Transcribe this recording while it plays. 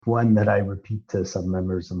One that I repeat to some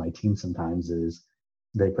members of my team sometimes is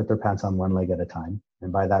they put their pants on one leg at a time.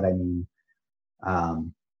 And by that, I mean,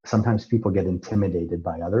 sometimes people get intimidated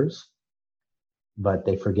by others, but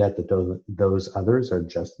they forget that those others are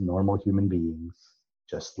just normal human beings,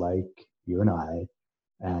 just like you and I,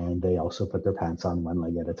 and they also put their pants on one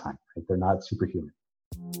leg at a time. Right? They're not superhuman.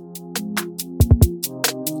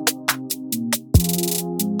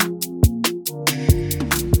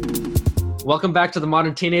 Welcome back to The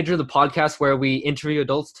Modern Teenager, the podcast where we interview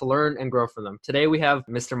adults to learn and grow from them. Today we have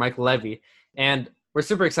Mr. Michael Levy, and we're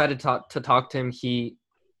super excited to talk to him. He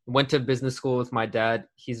went to business school with my dad.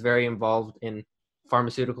 He's very involved in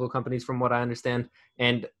pharmaceutical companies from what I understand,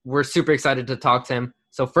 and we're super excited to talk to him.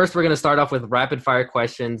 So first we're going to start off with rapid fire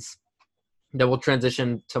questions, then we'll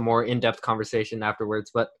transition to more in-depth conversation afterwards.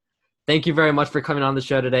 But thank you very much for coming on the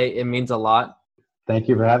show today. It means a lot. Thank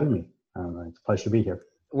you for having me. It's a pleasure to be here.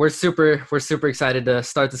 We're super excited to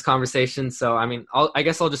start this conversation. So, I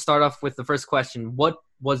guess I'll just start off with the first question. What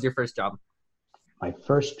was your first job? My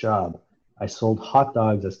first job, I sold hot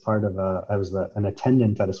dogs as part of I was an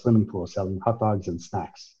attendant at a swimming pool selling hot dogs and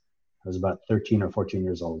snacks. I was about 13 or 14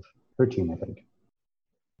 years old. 13, I think.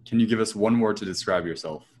 Can you give us one word to describe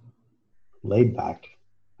yourself? Laid back.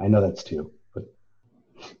 I know that's two, but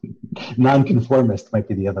nonconformist might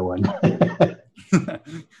be the other one.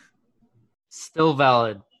 Still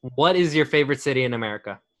valid. What is your favorite city in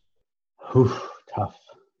America? Tough.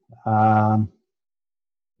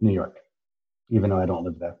 New York, even though I don't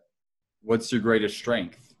live there. What's your greatest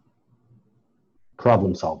strength?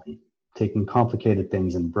 Problem solving, taking complicated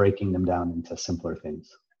things and breaking them down into simpler things.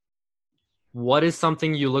 What is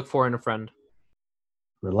something you look for in a friend?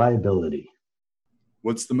 Reliability.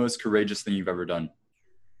 What's the most courageous thing you've ever done?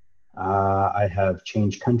 I have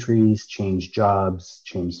changed countries, changed jobs,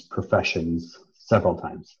 changed professions several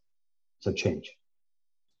times. So change.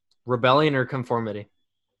 Rebellion or conformity?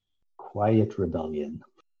 Quiet rebellion.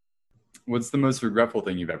 What's the most regretful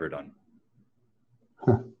thing you've ever done?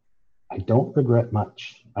 I don't regret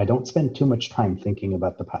much. I don't spend too much time thinking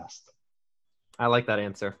about the past. I like that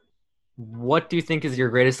answer. What do you think is your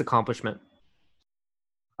greatest accomplishment?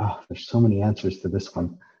 There's so many answers to this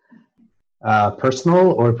one.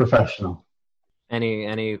 Personal or professional?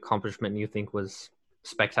 Any accomplishment you think was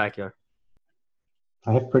spectacular?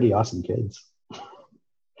 I have pretty awesome kids.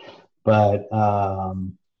 But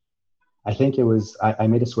I think it was, I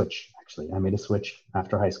made a switch, actually. I made a switch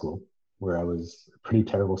after high school where I was a pretty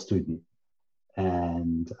terrible student.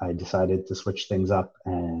 And I decided to switch things up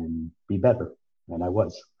and be better. And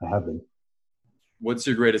I have been. What's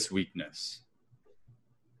your greatest weakness?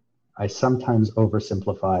 I sometimes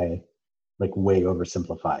oversimplify, like way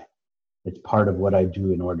oversimplify. It's part of what I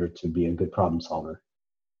do in order to be a good problem solver.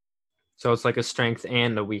 So it's like a strength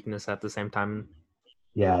and a weakness at the same time.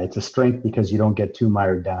 Yeah, it's a strength because you don't get too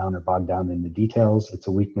mired down or bogged down in the details. It's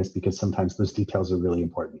a weakness because sometimes those details are really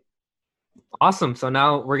important. Awesome. So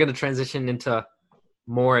now we're going to transition into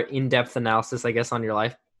more in-depth analysis, I guess, on your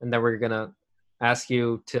life. And then we're going to ask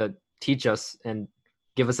you to teach us and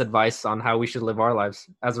give us advice on how we should live our lives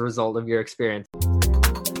as a result of your experience.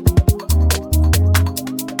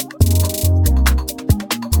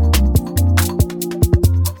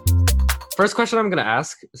 First question I'm going to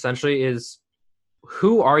ask essentially is,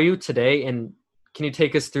 who are you today? And can you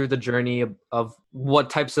take us through the journey of what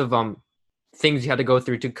types of things you had to go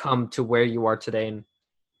through to come to where you are today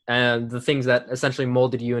and the things that essentially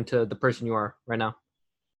molded you into the person you are right now?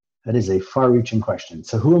 That is a far-reaching question.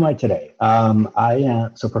 So who am I today?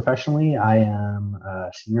 So professionally, I am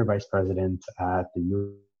a senior vice president at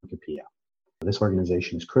the Wikipedia. This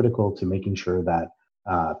organization is critical to making sure that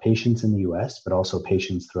patients in the US, but also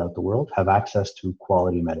patients throughout the world, have access to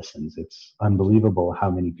quality medicines. It's unbelievable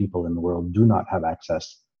how many people in the world do not have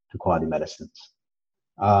access to quality medicines.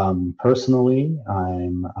 Personally,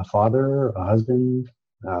 I'm a father, a husband,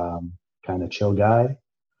 kind of chill guy.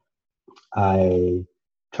 I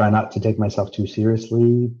try not to take myself too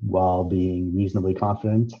seriously while being reasonably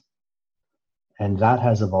confident. And that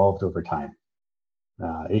has evolved over time.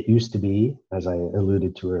 It used to be, as I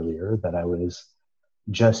alluded to earlier, that I was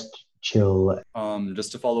just chill.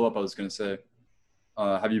 Just to follow up, I was going to say,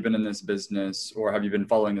 have you been in this business or have you been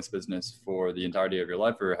following this business for the entirety of your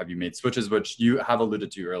life, or have you made switches, which you have alluded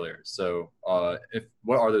to earlier? So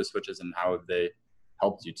what are those switches and how have they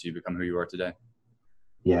helped you to become who you are today?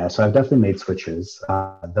 Yeah, so I've definitely made switches,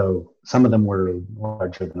 though some of them were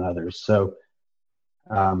larger than others. So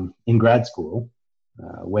in grad school,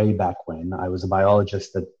 way back when, I was a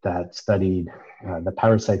biologist that studied the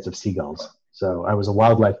parasites of seagulls. So I was a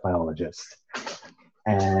wildlife biologist.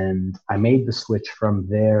 And I made the switch from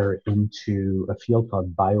there into a field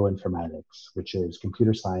called bioinformatics, which is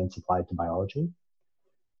computer science applied to biology.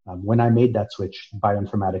 When I made that switch,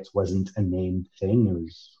 bioinformatics wasn't a named thing.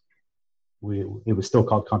 It was still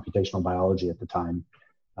called computational biology at the time,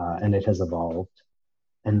 and it has evolved.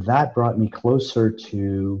 And that brought me closer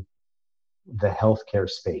to the healthcare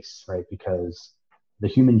space, right? Because the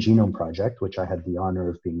Human Genome Project, which I had the honor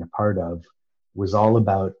of being a part of, was all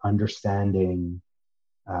about understanding,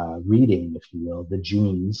 reading, if you will, the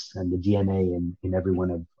genes and the DNA in every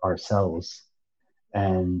one of our cells.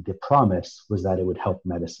 And the promise was that it would help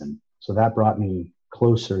medicine. So that brought me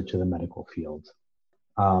closer to the medical field.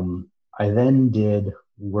 I then did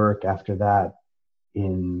work after that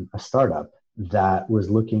in a startup that was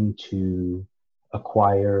looking to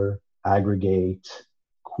acquire, aggregate,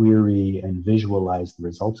 query, and visualize the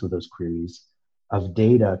results of those queries of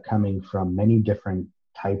data coming from many different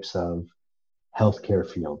types of healthcare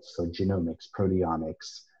fields. So genomics,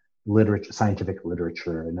 proteomics, literature, scientific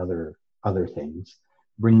literature, and other things,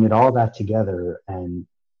 bringing all that together and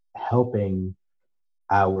helping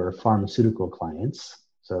our pharmaceutical clients,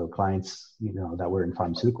 so clients, that were in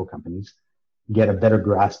pharmaceutical companies, get a better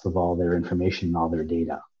grasp of all their information and all their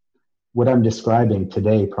data. What I'm describing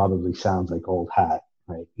today probably sounds like old hat,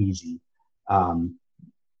 right? Easy.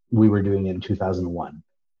 We were doing it in 2001.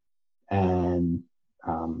 And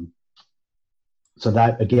so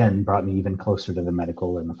that, again, brought me even closer to the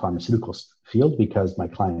medical and the pharmaceutical field because my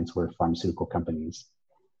clients were pharmaceutical companies.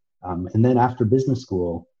 And then after business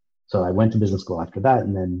school, so I went to business school after that.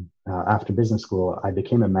 And then after business school, I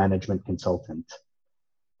became a management consultant.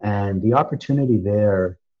 And the opportunity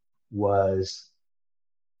there was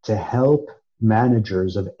to help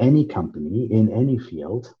managers of any company in any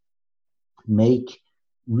field make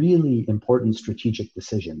really important strategic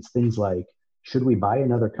decisions. Things like, should we buy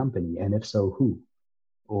another company? And if so, who?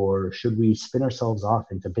 Or should we spin ourselves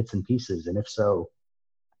off into bits and pieces? And if so,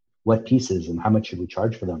 what pieces and how much should we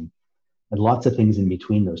charge for them? And lots of things in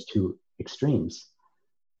between those two extremes.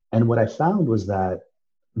 And what I found was that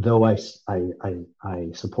though I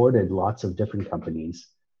supported lots of different companies,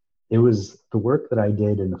 it was the work that I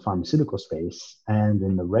did in the pharmaceutical space and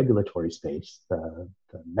in the regulatory space, the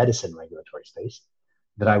medicine regulatory space,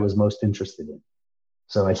 that I was most interested in.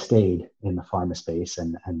 So I stayed in the pharma space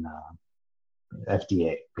and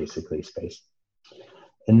FDA basically space.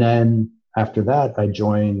 And then after that, I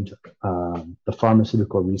joined the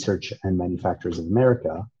Pharmaceutical Research and Manufacturers of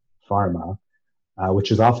America, PhRMA,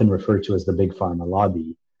 which is often referred to as the big pharma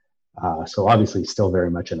lobby. So obviously still very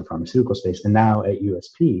much in the pharmaceutical space. And now at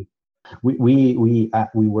USP, we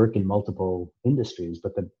work in multiple industries,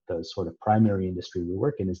 but the sort of primary industry we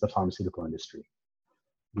work in is the pharmaceutical industry.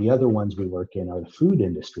 The other ones we work in are the food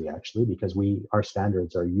industry, actually, because our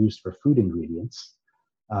standards are used for food ingredients.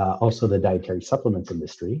 Also the dietary supplements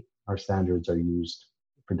industry, our standards are used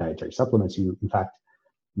for dietary supplements. You, in fact,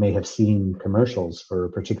 may have seen commercials for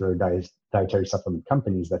particular dietary supplement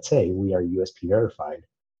companies that say we are USP verified.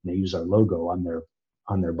 And they use our logo on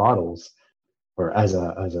their bottles, or as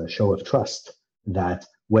a show of trust that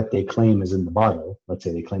what they claim is in the bottle, let's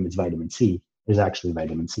say they claim it's vitamin C, is actually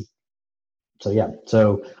vitamin C. So yeah,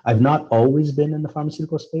 so I've not always been in the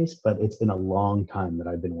pharmaceutical space, but it's been a long time that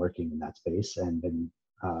I've been working in that space and been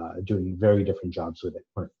doing very different jobs with it,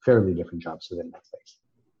 or fairly different jobs within that space.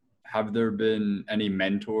 Have there been any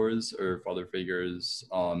mentors or father figures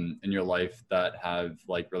in your life that have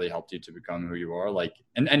really helped you to become who you are, like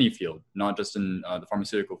in any field, not just in the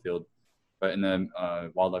pharmaceutical field, but in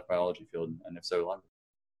the wildlife biology field? And if so,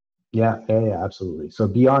 Yeah, absolutely. So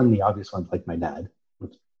beyond the obvious ones like my dad,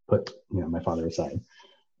 let's put my father aside.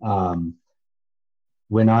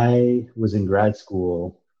 When I was in grad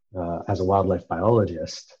school as a wildlife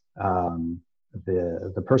biologist,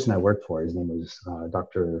 the person I worked for, his name was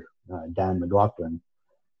Dr. Dan McLaughlin,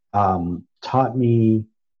 taught me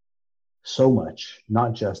so much,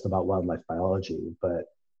 not just about wildlife biology, but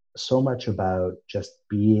so much about just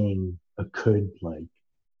being a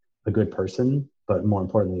good person, but more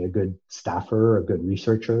importantly, a good staffer, a good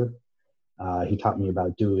researcher. He taught me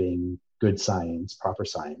about doing good science, proper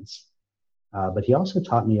science. But he also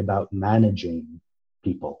taught me about managing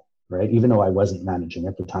people, right? Even though I wasn't managing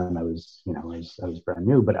at the time, I was brand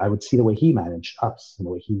new, but I would see the way he managed us and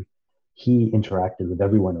the way he interacted with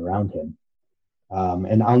everyone around him.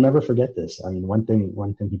 And I'll never forget this. I mean, one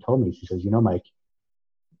thing he told me, he says, Mike,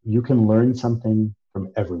 you can learn something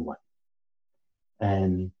from everyone.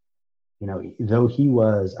 And, though he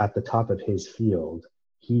was at the top of his field,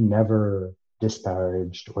 he never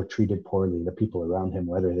disparaged or treated poorly the people around him,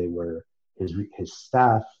 whether they were his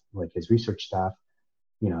staff, like his research staff,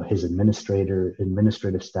 his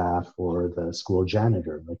administrative staff, or the school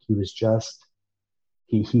janitor. Like, he was just,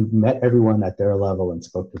 he met everyone at their level and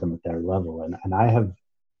spoke to them at their level. And I have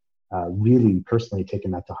really personally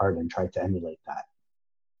taken that to heart and tried to emulate that.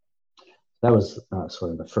 That was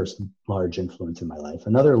sort of the first large influence in my life.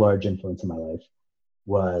 Another large influence in my life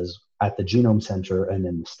was at the Genome Center and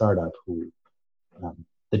in the startup,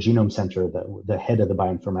 the Genome Center, the head of the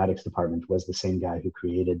bioinformatics department was the same guy who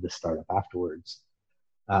created the startup afterwards.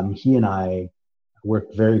 He and I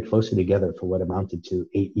worked very closely together for what amounted to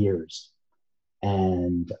 8 years.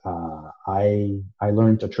 And I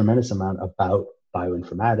learned a tremendous amount about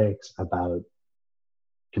bioinformatics, about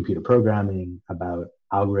computer programming, about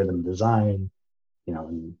algorithm design,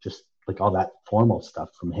 and just like all that formal stuff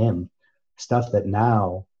from him, stuff that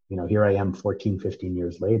now, here I am 14, 15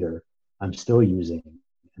 years later, I'm still using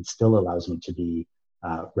and still allows me to be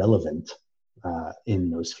relevant in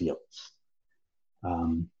those fields.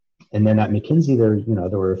 And then at McKinsey,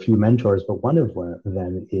 there were a few mentors, but one of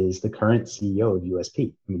them is the current CEO of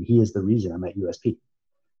USP. I mean, he is the reason I'm at USP.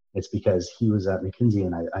 It's because he was at McKinsey,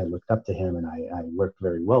 and I looked up to him, and I worked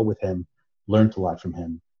very well with him, learned a lot from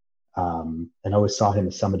him, and always saw him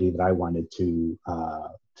as somebody that I wanted to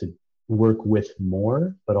work with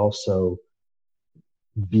more, but also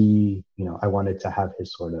be, I wanted to have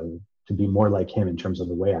to be more like him in terms of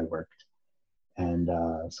the way I worked. And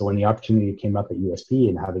so when the opportunity came up at USP,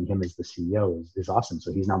 and having him as the CEO is awesome.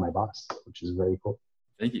 So he's now my boss, which is very cool.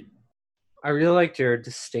 Thank you. I really liked your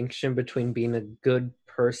distinction between being a good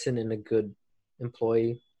person and a good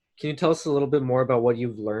employee. Can you tell us a little bit more about what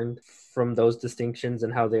you've learned from those distinctions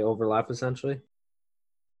and how they overlap, essentially?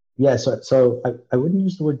 Yeah, so I wouldn't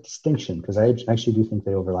use the word distinction, because I actually do think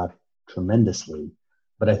they overlap tremendously.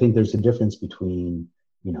 But I think there's a difference between,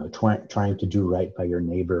 trying to do right by your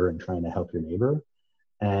neighbor and trying to help your neighbor,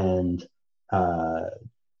 and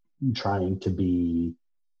trying to be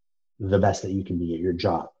the best that you can be at your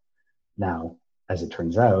job. Now, as it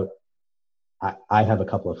turns out, I have a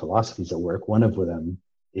couple of philosophies at work. One of them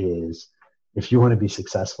is, if you want to be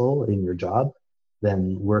successful in your job,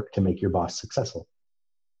 then work to make your boss successful.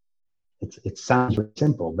 It sounds very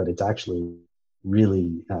simple, but it's actually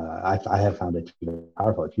really, I have found it to be very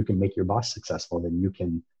powerful. If you can make your boss successful, then you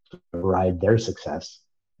can ride their success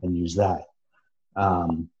and use that.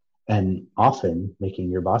 And often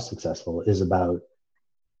making your boss successful is about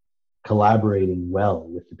collaborating well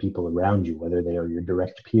with the people around you, whether they are your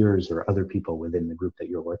direct peers or other people within the group that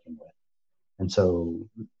you're working with. And so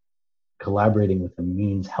collaborating with them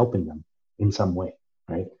means helping them in some way,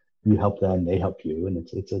 right? You help them, they help you, and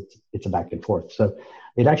it's a back and forth. So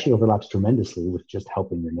it actually overlaps tremendously with just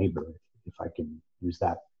helping your neighbor, if I can use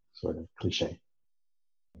that sort of cliche.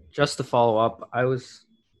 Just to follow up,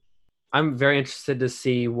 I'm very interested to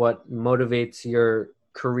see what motivates your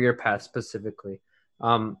career path specifically.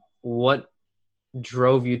 What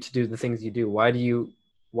drove you to do the things you do? Why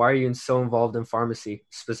are you so involved in pharmacy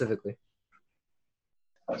specifically?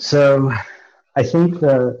 So I think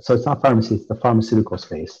so it's not pharmacy, it's the pharmaceutical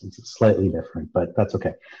space. It's slightly different, but that's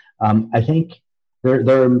okay. I think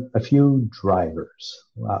there are a few drivers.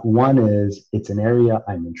 One is, it's an area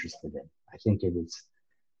I'm interested in. I think it is,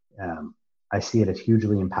 I see it as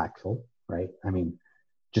hugely impactful, right? I mean,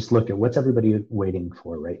 just look at what's everybody waiting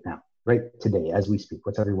for right now, right today, as we speak.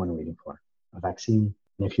 What's everyone waiting for? A vaccine.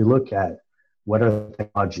 And if you look at what are the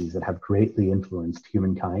technologies that have greatly influenced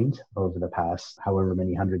humankind over the past however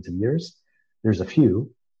many hundreds of years, there's a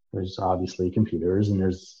few. There's obviously computers, and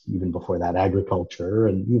there's, even before that, agriculture,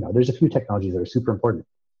 and there's a few technologies that are super important.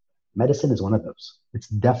 Medicine is one of those. It's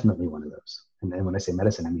definitely one of those. And when I say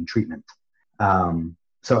medicine, I mean treatment.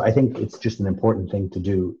 So I think it's just an important thing to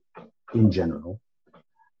do in general.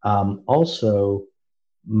 Also,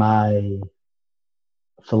 my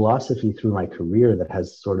philosophy through my career that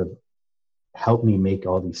has sort of helped me make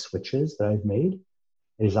all these switches that I've made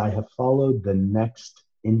is, I have followed the next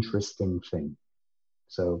interesting thing.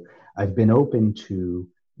 So I've been open to,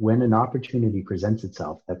 when an opportunity presents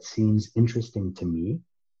itself that seems interesting to me,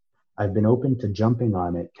 I've been open to jumping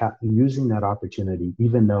on it, using that opportunity,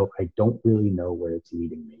 even though I don't really know where it's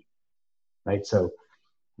leading me, right? So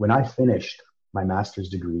when I finished my master's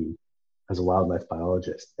degree as a wildlife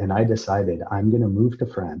biologist, and I decided I'm going to move to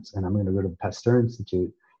France, and I'm going to go to the Pasteur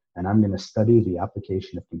Institute, and I'm going to study the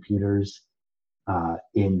application of computers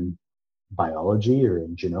in biology or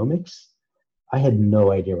in genomics, I had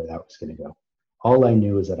no idea where that was going to go. All I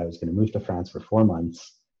knew is that I was going to move to France for 4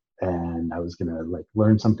 months, and I was going to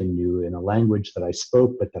learn something new in a language that I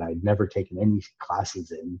spoke, but that I'd never taken any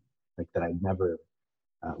classes in, that I'd never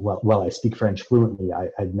I speak French fluently.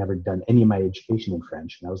 I'd never done any of my education in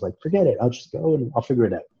French. And I was like, forget it. I'll just go and I'll figure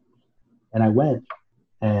it out. And I went,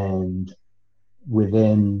 and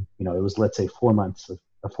within, it was, let's say, 4 months of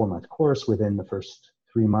a 4-month course. Within the first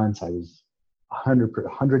 3 months, I was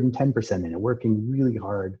 110% in it, working really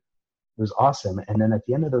hard. It was awesome. And then at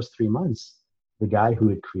the end of those 3 months, the guy who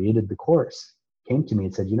had created the course came to me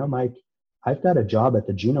and said, Mike, I've got a job at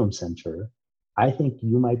the Genome Center. I think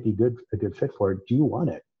you might be a good fit for it. Do you want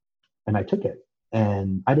it? And I took it.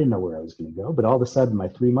 And I didn't know where I was going to go, but all of a sudden my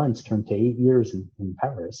 3 months turned to 8 years in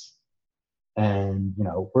Paris, and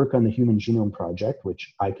work on the Human Genome Project,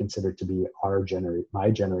 which I consider to be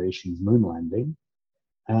my generation's moon landing,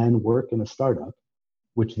 and work in a startup,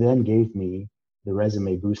 which then gave me the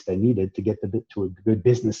resume boost I needed to get to a good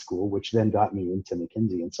business school, which then got me into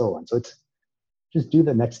McKinsey and so on. So it's just do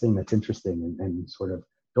the next thing that's interesting, and sort of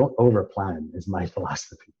don't over plan is my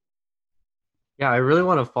philosophy. Yeah, I really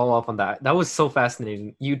want to follow up on that. That was so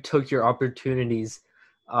fascinating. You took your opportunities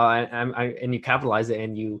and you capitalized it,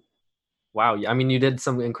 and wow. I mean, you did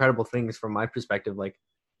some incredible things from my perspective, like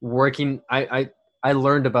working. I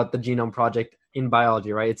learned about the Genome Project in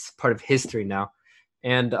biology, right? It's part of history now.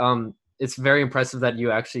 And it's very impressive that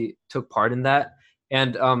you actually took part in that.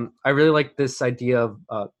 And I really like this idea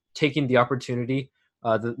of taking the opportunity,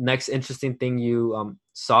 the next interesting thing you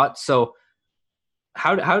sought. So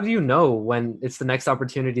how do you know when it's the next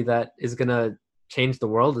opportunity that is going to change the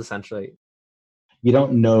world, essentially? You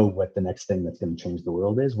don't know what the next thing that's going to change the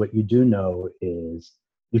world is. What you do know is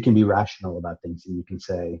you can be rational about things, and you can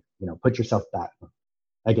say, put yourself back.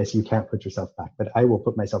 I guess you can't put yourself back, but I will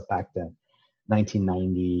put myself back to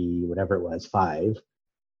 1990, whatever it was, 5.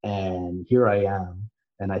 And here I am,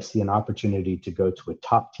 and I see an opportunity to go to a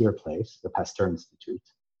top tier place, the Pasteur Institute,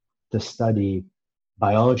 to study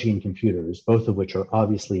biology and computers, both of which are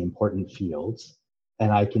obviously important fields.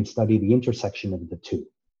 And I can study the intersection of the two.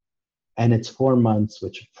 And it's 4 months,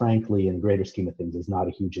 which frankly, in the greater scheme of things, is not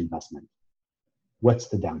a huge investment. What's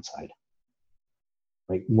the downside?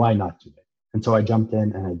 Like, why not do it? And so I jumped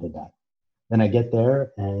in and I did that. Then I get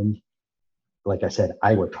there, and like I said,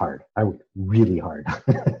 I worked hard. I worked really hard.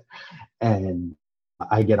 And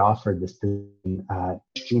I get offered this position at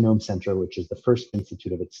Genome Center, which is the first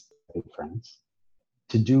institute of its type in France,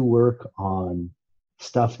 to do work on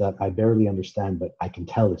stuff that I barely understand, but I can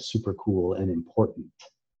tell is super cool and important.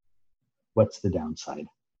 What's the downside,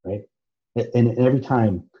 right? And every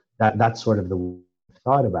time that's sort of the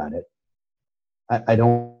thought about it, I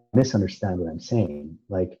don't misunderstand what I'm saying.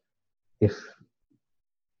 Like, if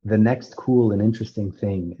the next cool and interesting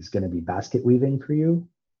thing is going to be basket weaving for you,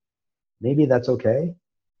 maybe that's okay,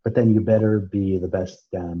 but then you better be the best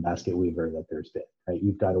damn basket weaver that there's been, right?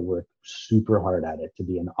 You've got to work super hard at it to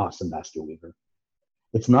be an awesome basket weaver.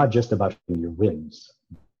 It's not just about your wins,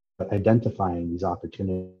 but identifying these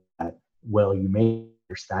opportunities that, well, you may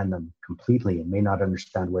understand them completely and may not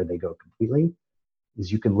understand where they go completely,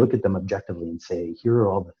 is you can look at them objectively and say, here are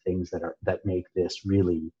all the things that make this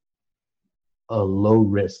really a low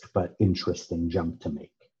risk but interesting jump to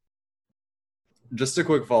make. Just a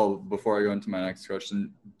quick follow before I go into my next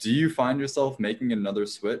question. Do you find yourself making another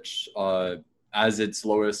switch as it's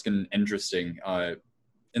low risk and interesting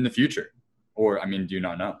in the future? Or, do you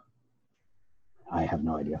not know? I have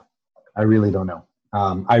no idea. I really don't know.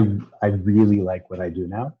 I really like what I do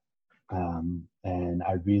now. And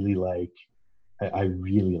I really like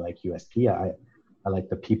USP. I like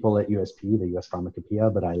the people at USP, the US Pharmacopoeia,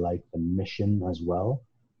 but I like the mission as well.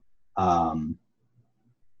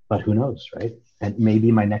 But who knows, right? And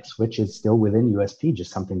maybe my next switch is still within USP,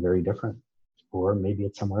 just something very different, or maybe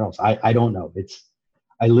it's somewhere else. I don't know.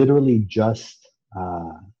 I literally just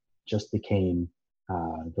became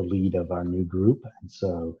the lead of our new group, and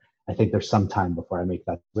so I think there's some time before I make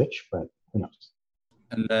that switch, but who knows?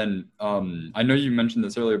 And then I know you mentioned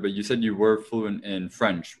this earlier, but you said you were fluent in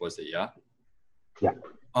French, was it? Yeah. Yeah.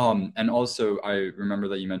 And also, I remember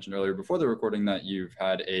that you mentioned earlier before the recording that you've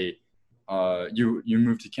had you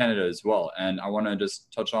moved to Canada as well. And I want to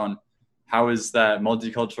just touch on how has that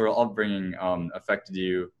multicultural upbringing affected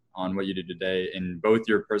you on what you do today in both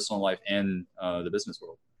your personal life and the business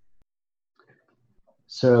world?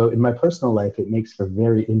 So in my personal life, it makes for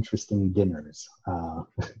very interesting dinners.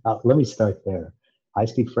 Let me start there. I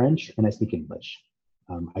speak French and I speak English.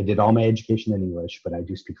 I did all my education in English, but I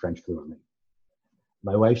do speak French fluently.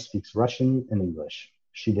 My wife speaks Russian and English.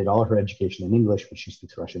 She did all her education in English, but she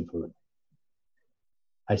speaks Russian fluently.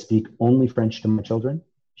 I speak only French to my children.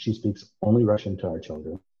 She speaks only Russian to our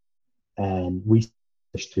children. And we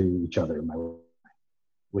speak to each other, my wife,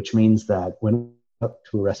 which means that when we go up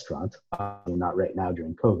to a restaurant, not right now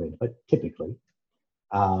during COVID, but typically,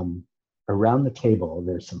 Around the table,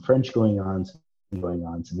 there's some French going on,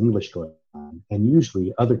 some English going on, and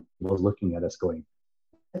usually other people looking at us going,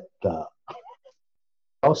 "Duh."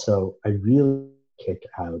 Also, I really kick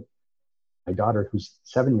out my daughter, who's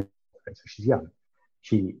 7 years old, so she's young.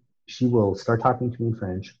 She will start talking to me in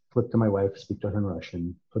French, flip to my wife, speak to her in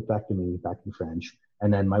Russian, flip back to me, back in French,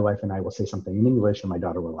 and then my wife and I will say something in English, and my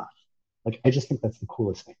daughter will laugh. Like, I just think that's the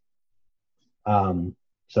coolest thing.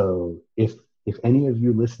 So if any of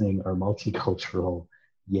you listening are multicultural,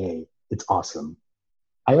 yay, it's awesome.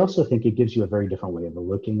 I also think it gives you a very different way of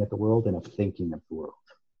looking at the world and of thinking of the world,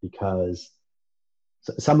 because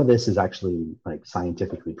some of this is actually like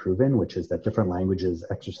scientifically proven, which is that different languages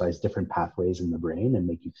exercise different pathways in the brain and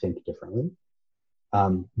make you think differently.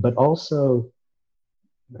 But also,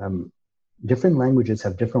 different languages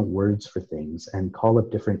have different words for things and call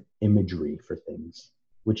up different imagery for things,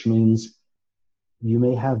 which means you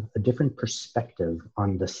may have a different perspective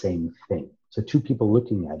on the same thing. So two people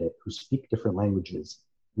looking at it who speak different languages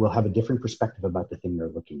will have a different perspective about the thing they're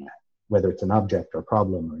looking at, whether it's an object or a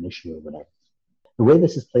problem or an issue or whatever. The way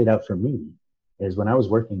this has played out for me is when I was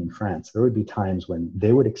working in France, there would be times when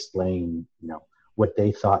they would explain, what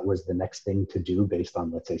they thought was the next thing to do based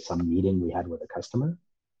on, let's say, some meeting we had with a customer.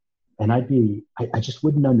 And I just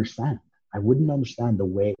wouldn't understand. I wouldn't understand the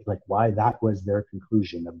way, like why that was their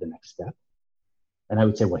conclusion of the next step. And I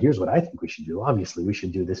would say, well, here's what I think we should do. Obviously, we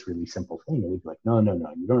should do this really simple thing. And they'd be like, no,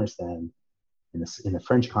 you don't understand. In the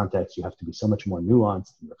French context, you have to be so much more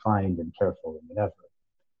nuanced and refined and careful and whatever.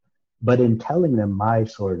 But in telling them my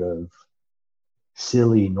sort of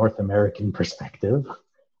silly North American perspective,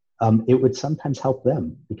 it would sometimes help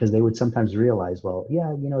them, because they would sometimes realize, well,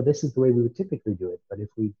 yeah, this is the way we would typically do it. But if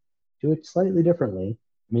we do it slightly differently,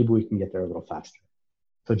 maybe we can get there a little faster.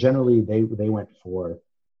 So generally, they went for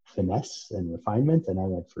finesse and refinement, and I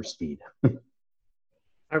went for speed.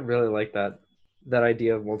 I really like that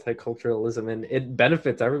idea of multiculturalism, and it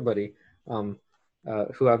benefits everybody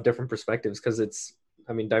who have different perspectives, because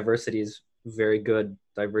diversity is very good.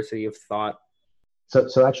 Diversity of thought.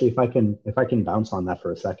 So actually, if I can bounce on that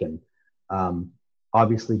for a second,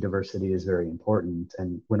 obviously diversity is very important.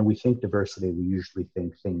 And when we think diversity, we usually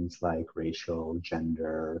think things like racial,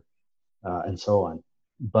 gender, and so on.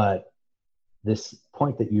 But this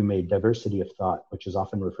point that you made, diversity of thought, which is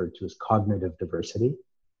often referred to as cognitive diversity.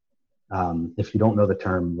 If you don't know the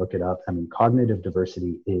term, look it up. Cognitive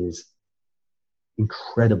diversity is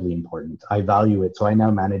incredibly important. I value it. So I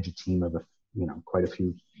now manage a team of quite a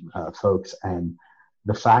few folks, and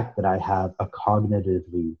the fact that I have a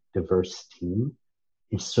cognitively diverse team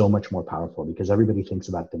is so much more powerful, because everybody thinks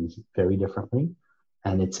about things very differently,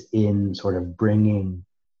 and it's in sort of bringing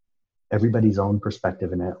everybody's own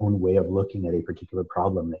perspective and their own way of looking at a particular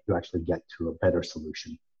problem that you actually get to a better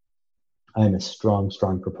solution. I am a strong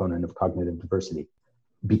proponent of cognitive diversity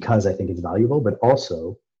because I think it's valuable, but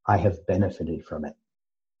also I have benefited from it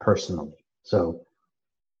personally. So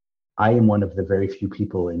I am one of the very few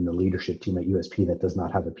people in the leadership team at USP that does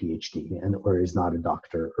not have a PhD or is not a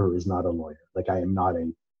doctor or is not a lawyer. Like I am not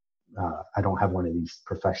I don't have one of these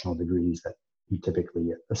professional degrees that you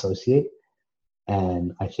typically associate.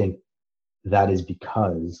 And I think that is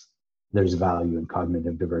because there's value in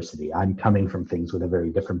cognitive diversity. I'm coming from things with a very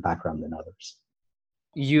different background than others.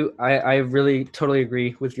 I really totally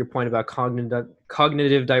agree with your point about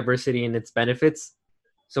cognitive diversity and its benefits.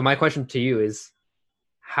 So my question to you is,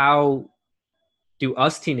 how do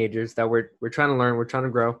us teenagers that we're trying to learn, we're trying to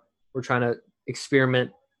grow, we're trying to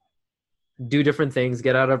experiment, do different things,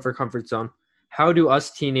 get out of our comfort zone, how do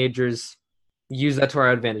us teenagers use that to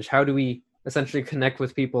our advantage? How do we essentially connect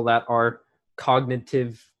with people that are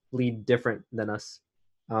cognitively different than us?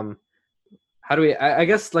 How do we, I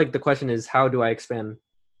guess like the question is, how do I expand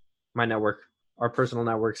my network, our personal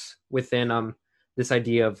networks within this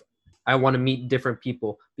idea of I want to meet different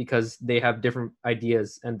people because they have different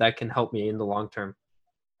ideas and that can help me in the long term?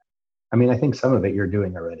 I think some of it you're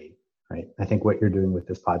doing already, right? I think what you're doing with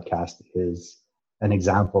this podcast is an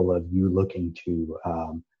example of you looking to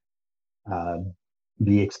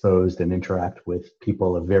be exposed and interact with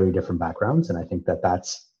people of very different backgrounds. And I think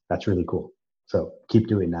that's really cool. So keep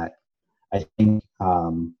doing that. I think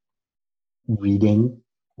reading,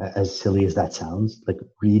 as silly as that sounds, like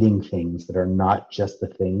reading things that are not just the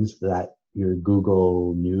things that your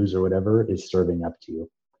Google News or whatever is serving up to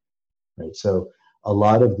you, right? So a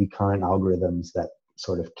lot of the current algorithms that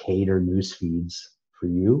sort of cater news feeds for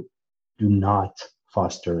you do not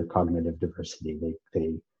foster cognitive diversity.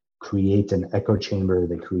 They create an echo chamber,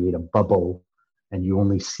 they create a bubble, and you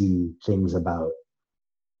only see things about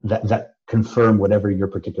that confirm whatever your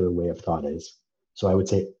particular way of thought is. So I would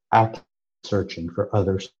say searching for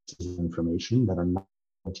other sources of information that are not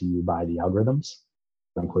to you by the algorithms,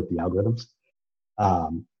 unquote, the algorithms,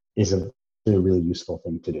 is a really useful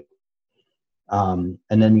thing to do. And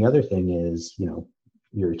then the other thing is,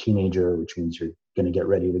 you're a teenager, which means you're going to get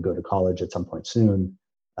ready to go to college at some point soon.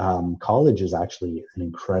 College is actually an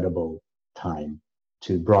incredible time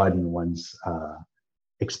to broaden one's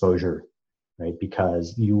exposure, right?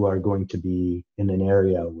 Because you are going to be in an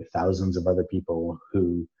area with thousands of other people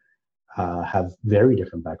who have very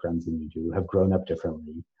different backgrounds than you do, have grown up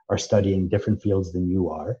differently, are studying different fields than you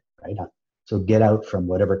are, right? So get out from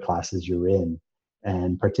whatever classes you're in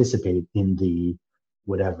and participate in the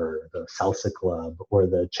salsa club or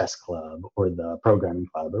the chess club or the programming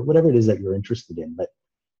club or whatever it is that you're interested in. But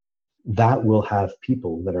that will have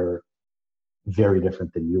people that are very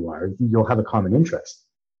different than you are. You'll have a common interest,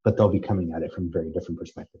 but they'll be coming at it from very different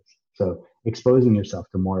perspectives. So exposing yourself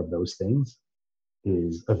to more of those things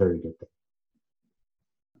is a very good thing.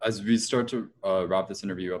 As we start to wrap this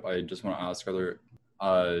interview up, I just want to ask, are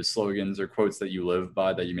there slogans or quotes that you live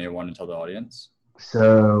by that you may want to tell the audience?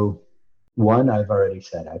 So one I've already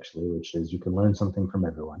said, actually, which is you can learn something from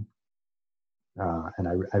everyone. And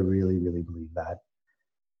I really, really believe that.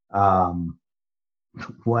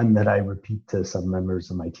 One that I repeat to some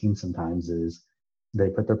members of my team sometimes is they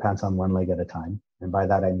put their pants on one leg at a time. And by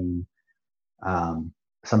that, I mean,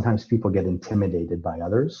 sometimes people get intimidated by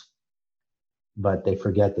others, but they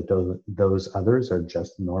forget that those others are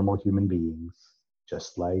just normal human beings,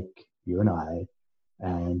 just like you and I,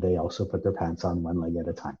 and they also put their pants on one leg at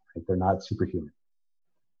a time. Right? They're not superhuman.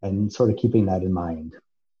 And sort of keeping that in mind,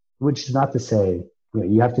 which is not to say,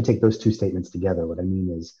 you have to take those two statements together. What I mean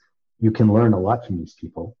is you can learn a lot from these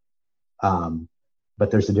people, but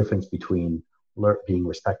there's a difference between being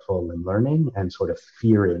respectful and learning and sort of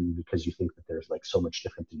fearing because you think that there's like so much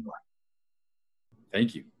different than you are.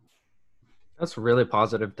 Thank you. That's really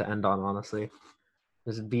positive to end on, honestly.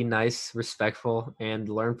 Just be nice, respectful, and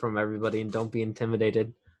learn from everybody, and don't be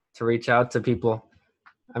intimidated to reach out to people.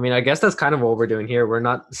 I mean, I guess that's kind of what we're doing here. We're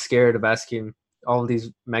not scared of asking all of these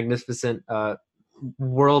magnificent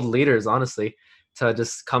world leaders, honestly, to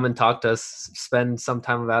just come and talk to us, spend some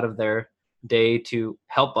time out of their day to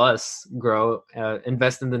help us grow,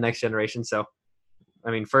 invest in the next generation. So, I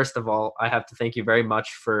mean, first of all, I have to thank you very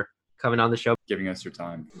much for coming on the show. Giving us your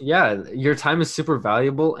time. Yeah, your time is super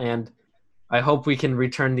valuable, and I hope we can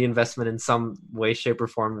return the investment in some way, shape, or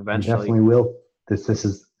form eventually. We definitely will. This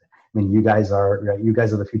is, I mean, you guys are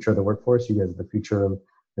the future of the workforce. You guys are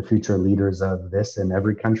the future leaders of this in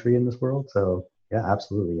every country in this world. So yeah,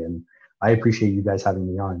 absolutely. And I appreciate you guys having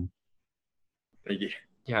me on. Thank you.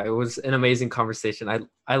 Yeah, it was an amazing conversation.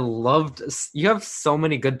 I loved, you have so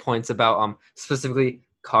many good points about specifically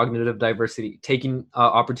cognitive diversity, taking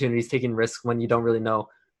opportunities, taking risks when you don't really know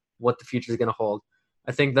what the future is going to hold.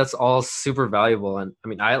 I think that's all super valuable. And I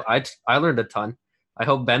mean, I learned a ton. I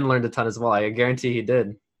hope Ben learned a ton as well. I guarantee he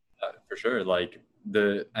did. For sure.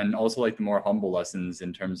 And also the more humble lessons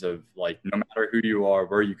in terms of no matter who you are,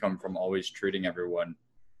 where you come from, always treating everyone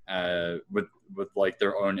with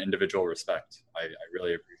their own individual respect. I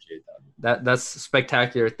really appreciate that. That's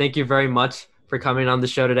spectacular. Thank you very much for coming on the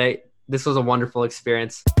show today. This was a wonderful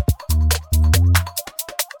experience.